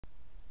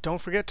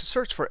don't forget to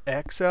search for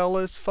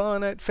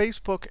excelisfun at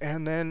Facebook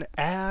and then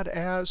add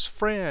as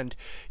friend.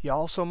 You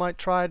also might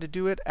try to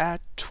do it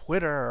at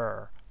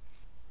Twitter.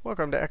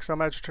 Welcome to Excel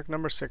Magic Trick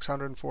number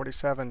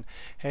 647.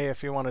 Hey,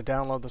 if you want to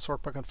download this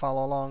workbook and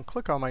follow along,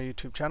 click on my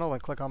YouTube channel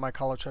and click on my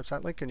college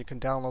website link, and you can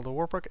download the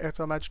workbook,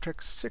 Excel Magic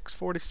Trick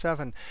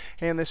 647.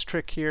 Hey, in this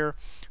trick here,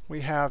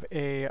 we have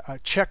a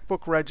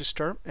checkbook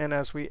register, and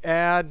as we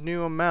add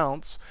new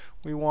amounts,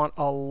 we want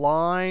a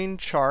line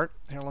chart.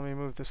 Here, let me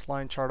move this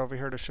line chart over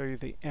here to show you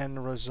the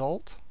end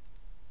result.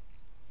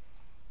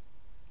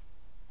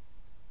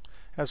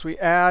 As we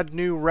add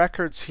new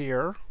records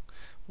here,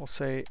 we'll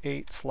say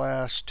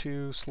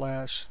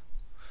 8/2/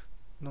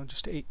 no,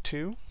 just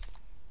 82.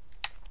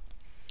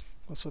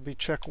 This will be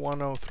check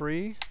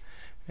 103.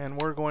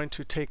 And we're going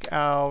to take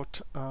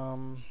out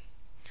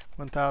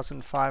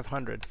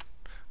 1,500.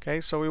 Okay,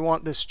 so we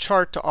want this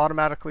chart to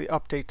automatically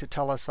update to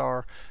tell us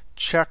our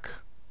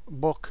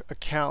checkbook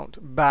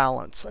account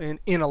balance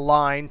in a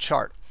line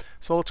chart.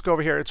 So let's go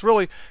over here. It's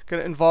really going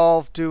to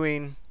involve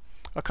doing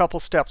a couple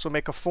steps. We'll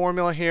make a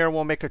formula here.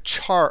 We'll make a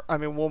chart.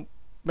 We'll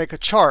make a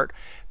chart.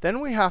 Then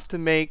we have to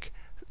make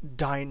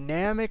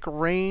dynamic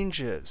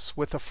ranges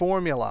with a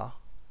formula,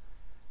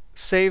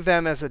 save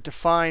them as a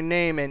defined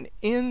name, and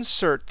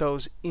insert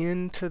those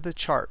into the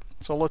chart.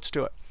 So let's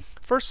do it.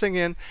 First thing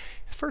is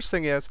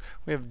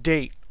we have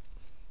date,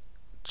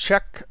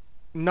 check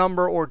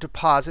number or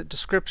deposit,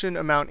 description,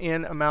 amount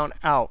in, amount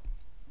out,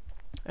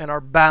 and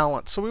our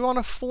balance. So we want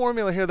a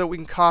formula here that we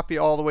can copy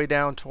all the way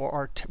down to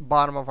our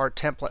bottom of our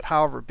template,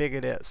 however big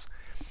it is.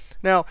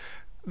 Now,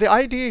 the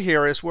idea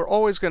here is we're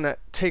always going to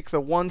take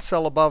the one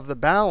cell above the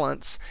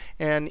balance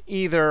and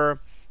either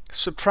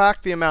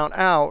subtract the amount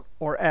out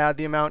or add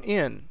the amount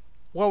in.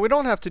 Well, we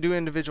don't have to do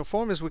individual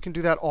formulas. We can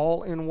do that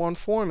all in one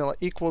formula.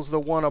 Equals the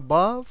one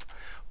above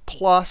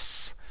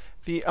plus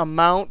the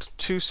amount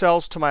 2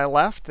 cells to my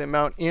left, the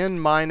amount in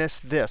minus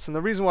this. And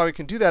the reason why we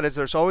can do that is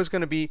there's always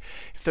going to be,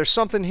 if there's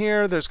something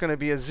here, there's going to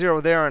be a 0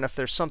 there. And if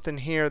there's something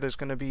here, there's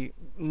going to be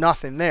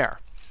nothing there.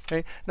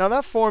 Okay? Now,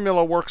 that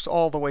formula works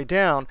all the way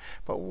down,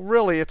 but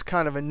really it's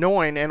kind of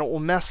annoying, and it will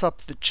mess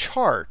up the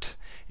chart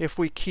if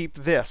we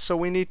keep this. So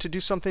we need to do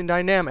something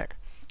dynamic.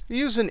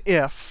 Use an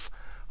if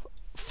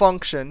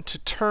function to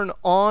turn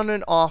on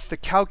and off the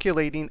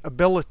calculating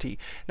ability.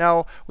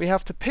 Now, we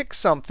have to pick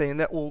something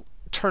that will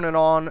turn it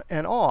on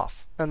and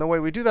off. And the way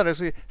we do that is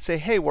we say,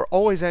 hey, we're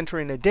always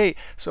entering a date.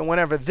 So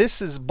whenever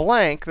this is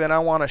blank, then I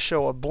want to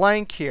show a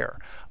blank here.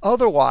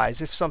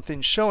 Otherwise, if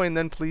something's showing,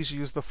 then please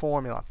use the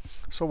formula.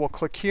 So we'll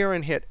click here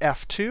and hit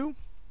F2.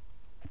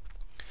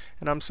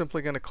 And I'm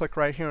simply going to click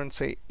right here and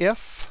say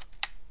if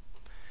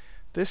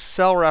this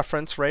cell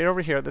reference right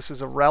over here, this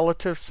is a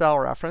relative cell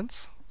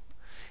reference.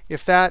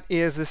 If that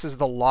is, this is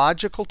the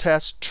logical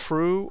test,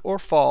 true or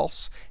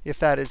false. If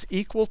that is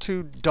equal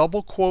to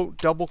double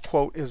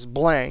quote is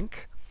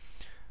blank,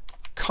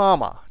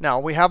 comma. Now,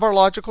 we have our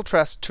logical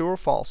test, true or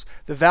false.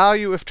 The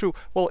value if true,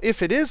 well,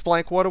 if it is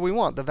blank, what do we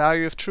want? The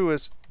value if true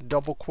is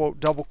double quote,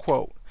 double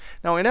quote.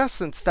 Now, in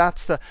essence,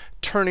 that's the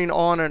turning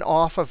on and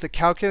off of the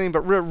calculating.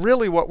 But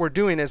really what we're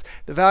doing is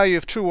the value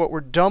if true, what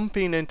we're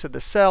dumping into the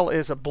cell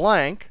is a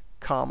blank,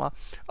 comma.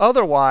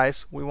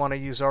 Otherwise, we want to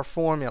use our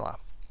formula.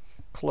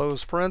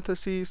 Close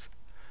parentheses,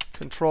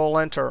 Control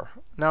Enter.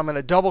 Now I'm going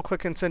to double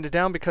click and send it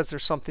down because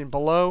there's something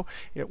below.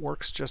 It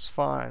works just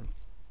fine.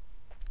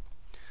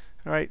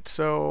 All right,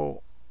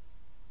 so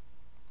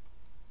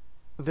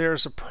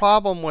there's a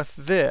problem with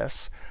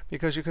this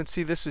because you can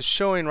see this is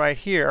showing right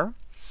here.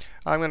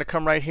 I'm going to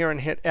come right here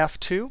and hit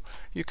F2.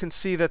 You can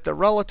see that the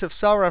relative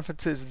cell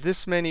reference is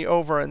this many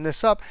over and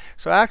this up.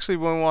 So actually,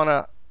 when we want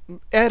to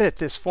edit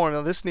this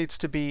formula, this needs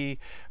to be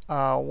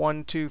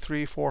 1, 2,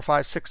 3, 4,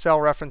 5, 6 cell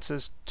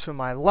references to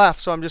my left.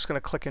 So I'm just going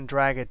to click and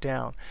drag it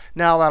down.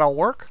 Now that'll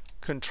work.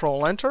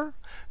 Control Enter.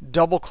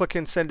 Double click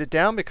and send it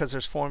down because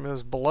there's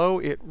formulas below.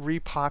 It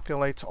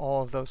repopulates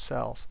all of those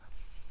cells.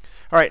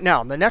 All right,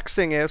 now the next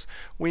thing is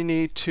we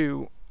need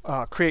to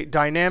create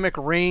dynamic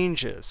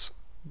ranges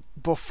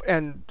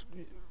and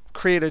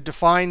create a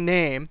defined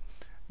name.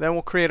 Then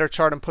we'll create our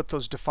chart and put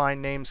those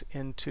defined names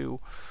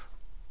into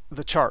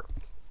the chart.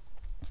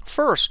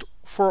 First,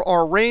 for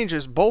our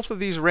ranges, both of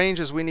these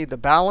ranges, we need the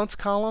balance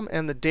column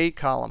and the date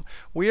column.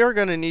 We are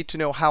going to need to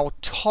know how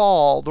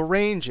tall the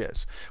range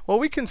is. Well,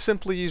 we can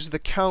simply use the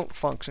count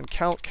function.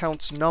 Count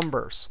counts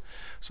numbers.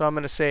 So I'm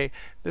going to say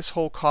this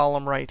whole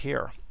column right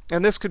here.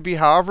 And this could be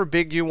however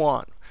big you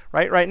want.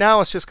 Right now,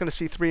 it's just going to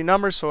see 3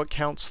 numbers, so it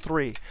counts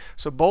 3.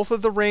 So both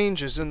of the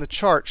ranges in the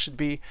chart should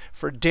be,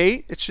 for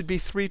date, it should be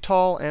 3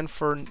 tall, and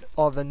for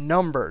all the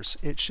numbers,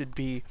 it should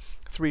be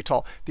 3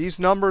 tall. These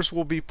numbers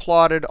will be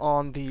plotted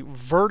on the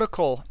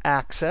vertical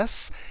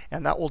axis,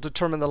 and that will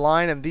determine the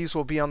line. And these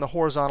will be on the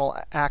horizontal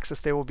axis.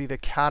 They will be the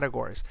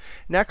categories.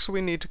 Next, we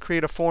need to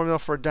create a formula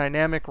for a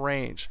dynamic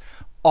range.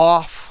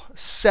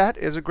 Offset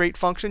is a great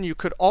function. You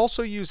could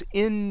also use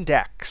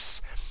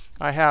index.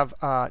 I have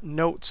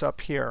notes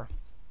up here,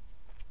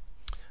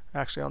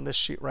 actually on this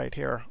sheet right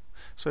here.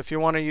 So if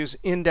you want to use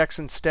index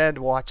instead,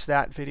 watch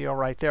that video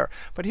right there.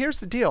 But here's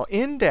the deal.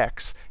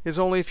 Index is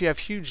only if you have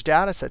huge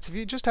data sets. If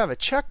you just have a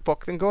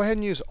checkbook, then go ahead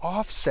and use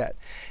offset.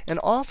 And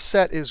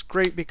offset is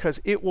great because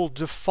it will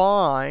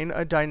define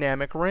a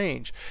dynamic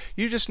range.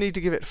 You just need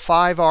to give it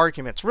 5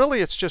 arguments.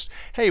 Really, it's just,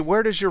 hey,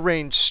 where does your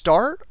range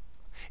start?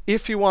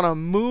 If you want to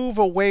move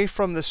away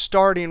from the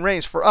starting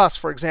range, for us,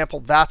 for example,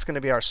 that's going to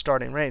be our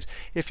starting range.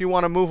 If you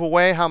want to move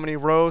away, how many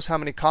rows, how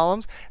many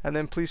columns, and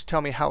then please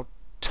tell me how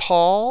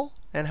tall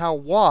and how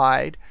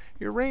wide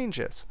your range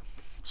is.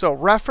 So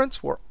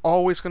reference, we're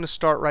always going to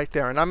start right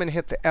there. And I'm going to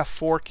hit the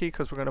F4 key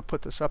because we're going to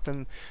put this up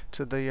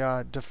into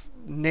the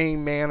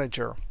name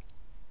manager.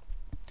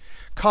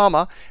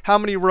 Comma, how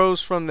many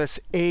rows from this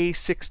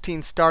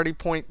A16 starting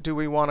point do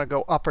we want to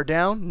go up or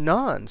down?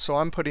 None. So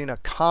I'm putting a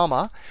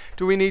comma.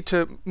 Do we need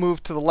to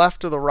move to the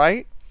left or the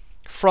right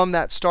from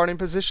that starting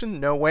position?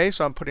 No way.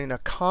 So I'm putting a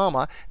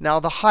comma. Now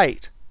the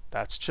height,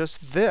 that's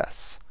just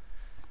this.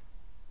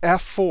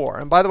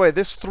 F4. And by the way,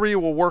 this 3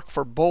 will work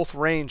for both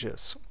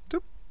ranges.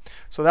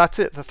 So that's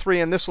it, the 3.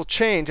 And this will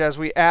change as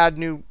we add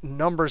new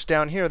numbers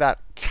down here. That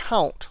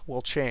count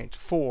will change,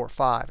 4,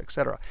 5,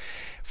 etc.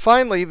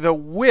 Finally, the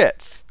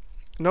width.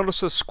 Notice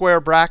those square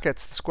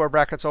brackets. The square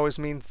brackets always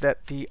mean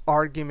that the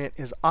argument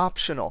is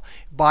optional.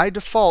 By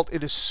default,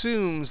 it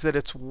assumes that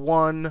it's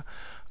 1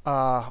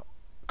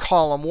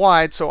 column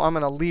wide. So I'm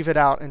going to leave it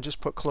out and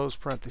just put close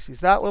parentheses.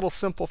 That little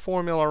simple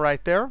formula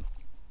right there,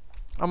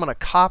 I'm going to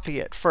copy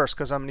it first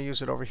because I'm going to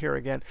use it over here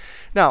again.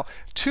 Now,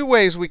 2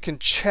 ways we can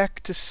check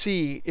to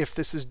see if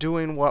this is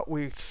doing what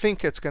we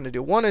think it's going to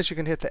do. One is you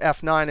can hit the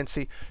F9 and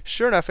see,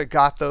 sure enough, it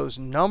got those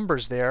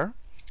numbers there.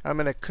 I'm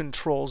going to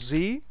Control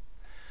Z.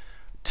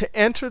 To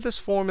enter this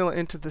formula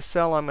into the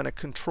cell, I'm going to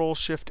Control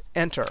Shift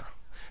Enter.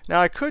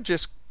 Now I could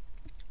just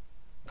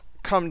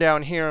come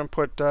down here and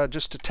put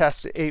just to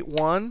test it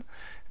 8.1,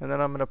 and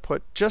then I'm going to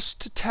put just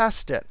to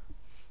test it.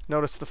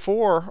 Notice the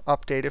 4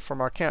 updated from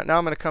our count. Now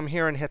I'm going to come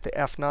here and hit the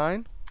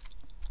F9.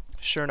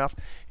 Sure enough,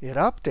 it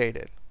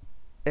updated.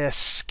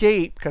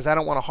 Escape, because I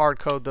don't want to hard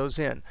code those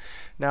in.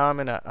 Now I'm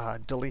going to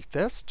delete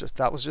this.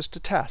 That was just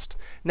a test.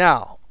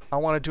 Now I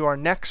want to do our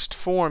next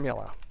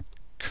formula.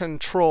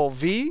 Control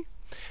V.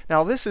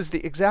 Now this is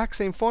the exact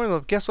same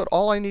formula. Guess what?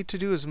 All I need to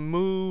do is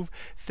move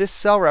this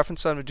cell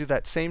reference. So I'm going to do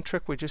that same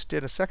trick we just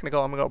did a second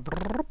ago. I'm going to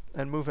go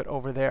and move it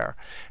over there.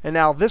 And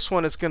now this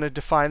one is going to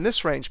define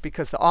this range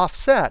because the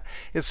offset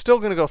is still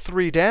going to go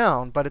 3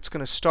 down, but it's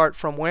going to start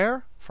from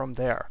where? From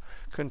there.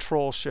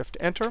 Control Shift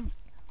Enter.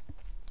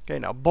 Okay,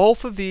 now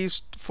both of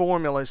these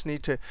formulas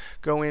need to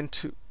go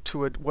into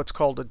what's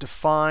called a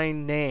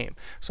define name.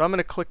 So I'm going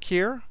to click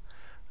here,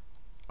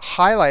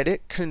 highlight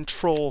it,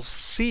 Control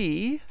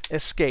C,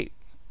 escape.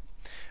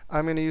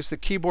 I'm going to use the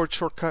keyboard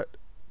shortcut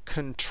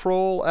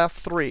Control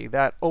F3.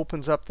 That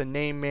opens up the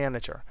name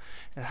manager.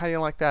 And how do you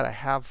like that?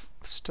 I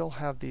still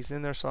have these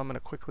in there, so I'm going to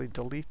quickly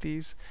delete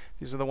these.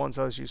 These are the ones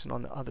I was using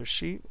on the other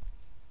sheet.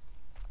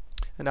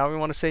 And now we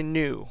want to say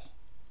new.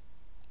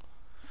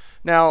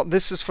 Now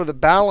this is for the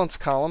balance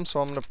column, so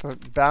I'm going to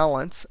put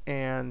balance,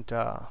 and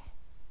I'm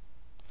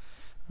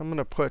going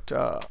to put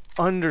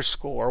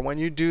underscore. When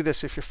you do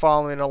this, if you're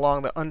following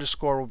along, the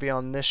underscore will be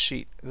on this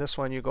sheet. This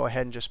one, you go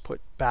ahead and just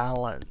put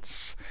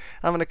balance.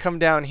 I'm going to come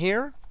down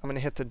here. I'm going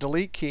to hit the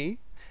delete key.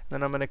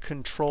 Then I'm going to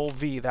Control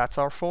V. That's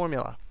our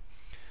formula.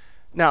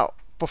 Now,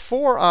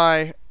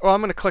 I'm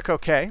going to click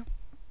OK.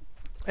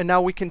 And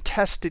now we can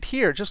test it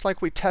here, just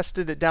like we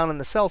tested it down in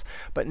the cells.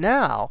 But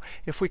now,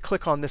 if we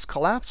click on this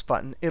collapse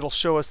button, it'll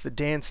show us the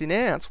dancing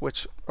ants,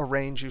 which a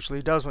range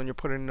usually does when you're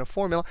putting in a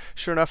formula.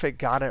 Sure enough, it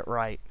got it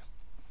right.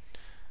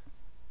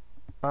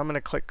 I'm going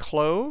to click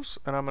Close,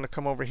 and I'm going to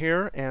come over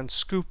here and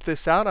scoop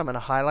this out. I'm going to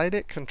highlight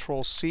it,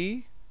 Control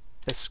C,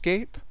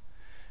 Escape,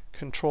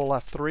 Control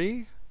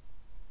F3,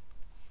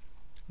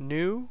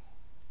 New,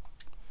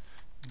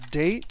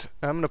 Date.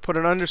 I'm going to put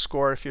an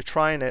underscore. If you're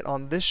trying it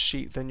on this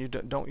sheet, then you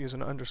don't use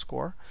an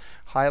underscore.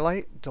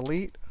 Highlight,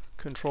 Delete,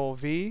 Control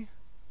V,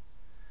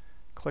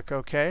 click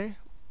OK,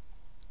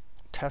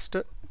 test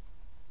it.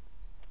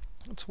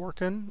 It's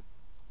working.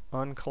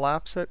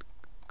 Uncollapse it.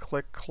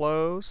 Click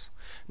Close.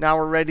 Now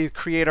we're ready to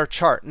create our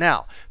chart.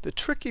 Now, the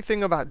tricky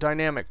thing about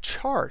dynamic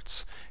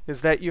charts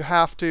is that you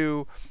have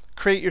to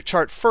create your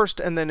chart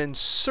first and then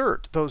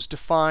insert those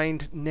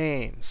defined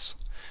names.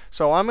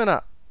 So I'm going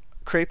to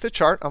create the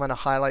chart. I'm going to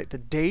highlight the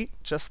date,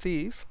 just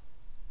these,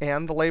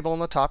 and the label on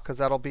the top, because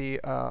that'll be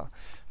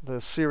the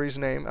series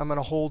name. I'm going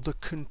to hold the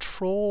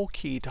Control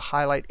key to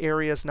highlight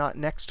areas not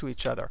next to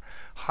each other.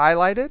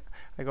 Highlight it.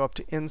 I go up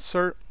to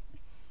Insert,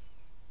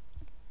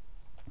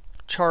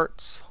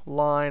 Charts,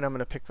 Line. I'm going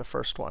to pick the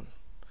first one.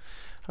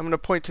 I'm going to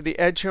point to the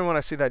edge here. When I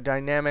see that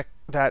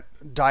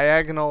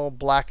diagonal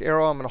black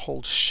arrow, I'm going to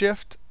hold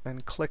Shift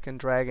and click and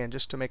drag in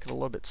just to make it a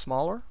little bit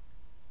smaller.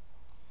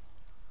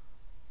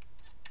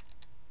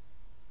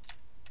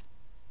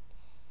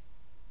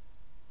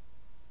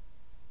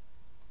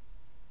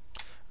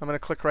 I'm going to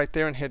click right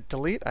there and hit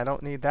Delete. I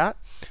don't need that.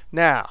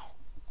 Now,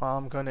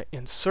 I'm going to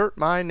insert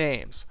my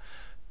names.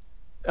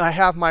 I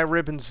have my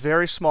ribbons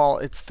very small.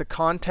 It's the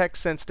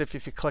context sensitive.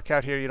 If you click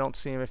out here, you don't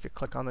see them. If you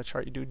click on the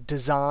chart, you do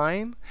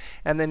design.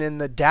 And then in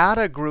the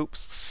data group,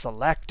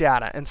 select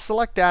data. And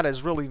select data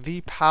is really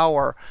the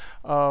power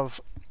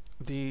of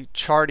the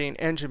charting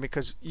engine,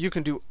 because you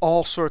can do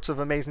all sorts of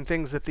amazing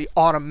things that the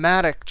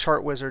automatic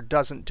chart wizard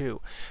doesn't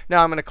do.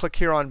 Now I'm going to click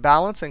here on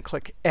balance and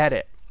click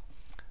edit.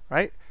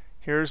 Right?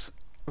 Here's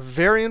a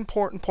very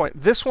important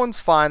point. This one's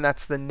fine.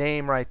 That's the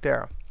name right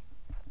there.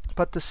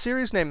 But the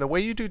series name, the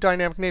way you do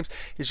dynamic names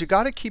is you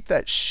got to keep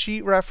that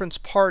sheet reference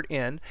part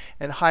in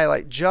and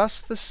highlight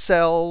just the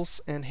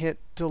cells and hit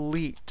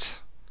delete.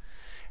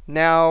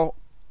 Now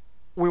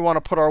we want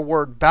to put our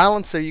word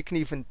balance there.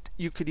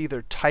 You could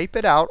either type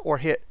it out or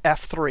hit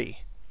F3.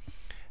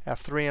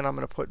 F3, and I'm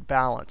going to put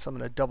balance. I'm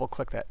going to double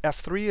click that.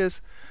 F3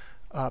 is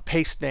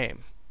paste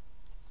name.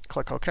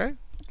 Click OK.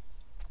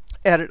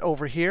 Edit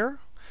over here.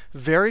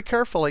 Very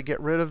carefully get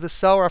rid of the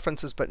cell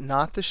references, but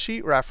not the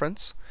sheet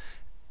reference.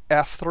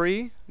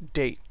 F3,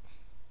 date.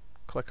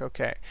 Click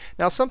OK.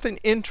 Now something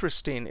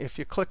interesting, if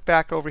you click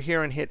back over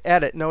here and hit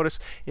edit, notice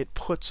it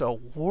puts a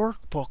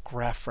workbook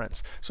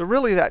reference. So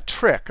really that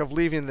trick of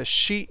leaving the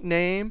sheet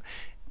name,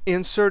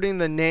 inserting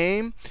the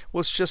name,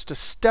 was just a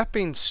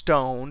stepping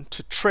stone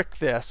to trick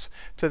this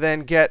to then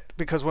get,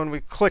 because when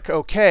we click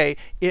OK,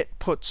 it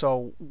puts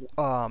the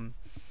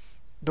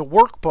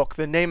workbook,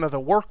 the name of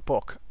the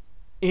workbook,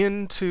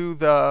 into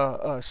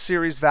the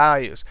series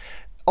values.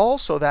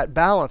 Also, that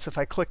balance, if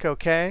I click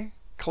OK,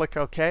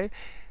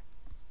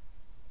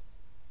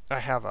 I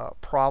have a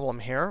problem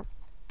here.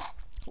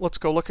 Let's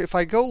go look. If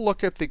I go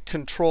look at the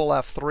Control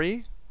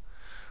F3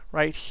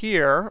 right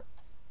here,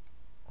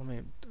 let me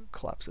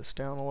collapse this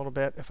down a little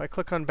bit. If I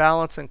click on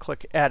balance and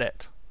click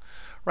edit,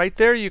 right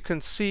there you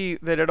can see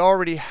that it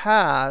already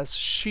has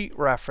sheet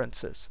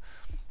references.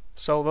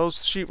 So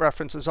those sheet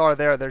references are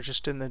there. They're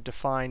just in the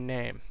defined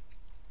name.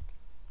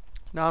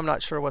 Now I'm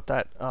not sure what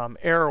that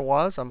error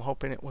was. I'm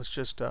hoping it was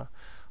just a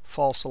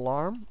false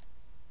alarm.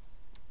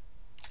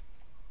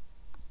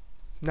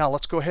 Now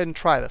let's go ahead and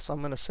try this. I'm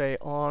going to say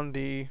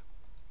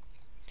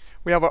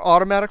we have our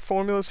automatic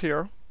formulas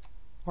here,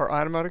 our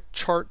automatic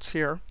charts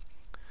here.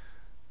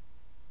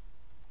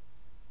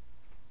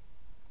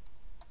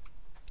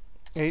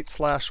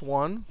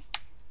 8/1.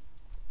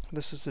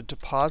 This is a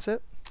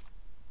deposit.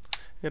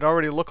 It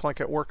already looked like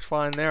it worked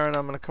fine there, and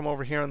I'm going to come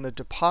over here in the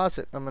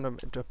deposit. I'm going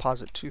to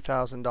deposit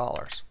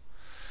 $2,000.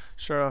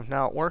 Sure enough,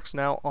 now it works.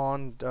 Now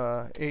on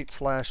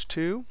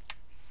 8/2,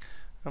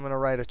 I'm going to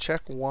write a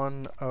check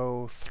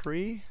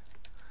 103,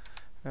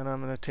 and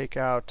I'm going to take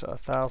out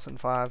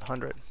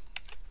 1,500.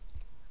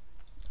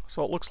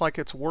 So it looks like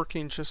it's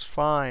working just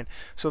fine.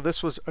 So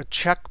this was a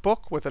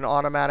checkbook with an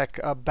automatic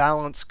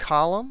balance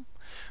column.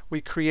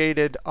 We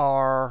created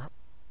our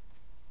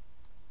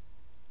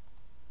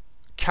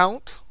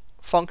count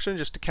function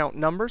just to count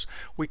numbers.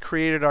 We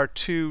created our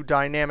two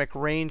dynamic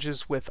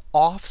ranges with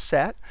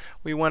offset.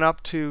 We went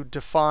up to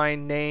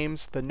define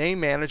names, the name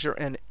manager,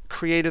 and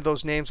created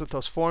those names with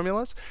those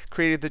formulas,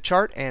 created the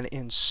chart, and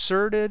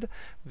inserted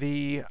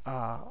the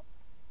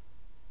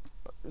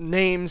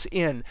names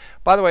in.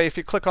 By the way, if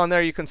you click on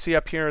there, you can see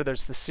up here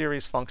there's the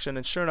series function.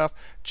 And sure enough,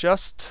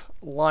 just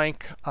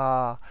like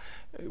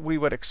we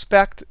would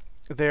expect,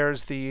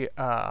 there's the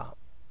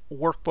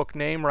workbook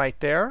name right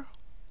there,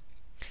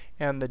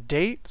 and the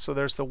date. So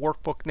there's the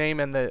workbook name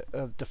and the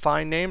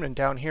defined name. And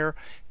down here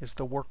is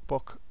the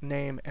workbook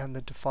name and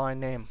the defined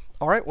name.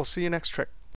 All right, we'll see you next trick.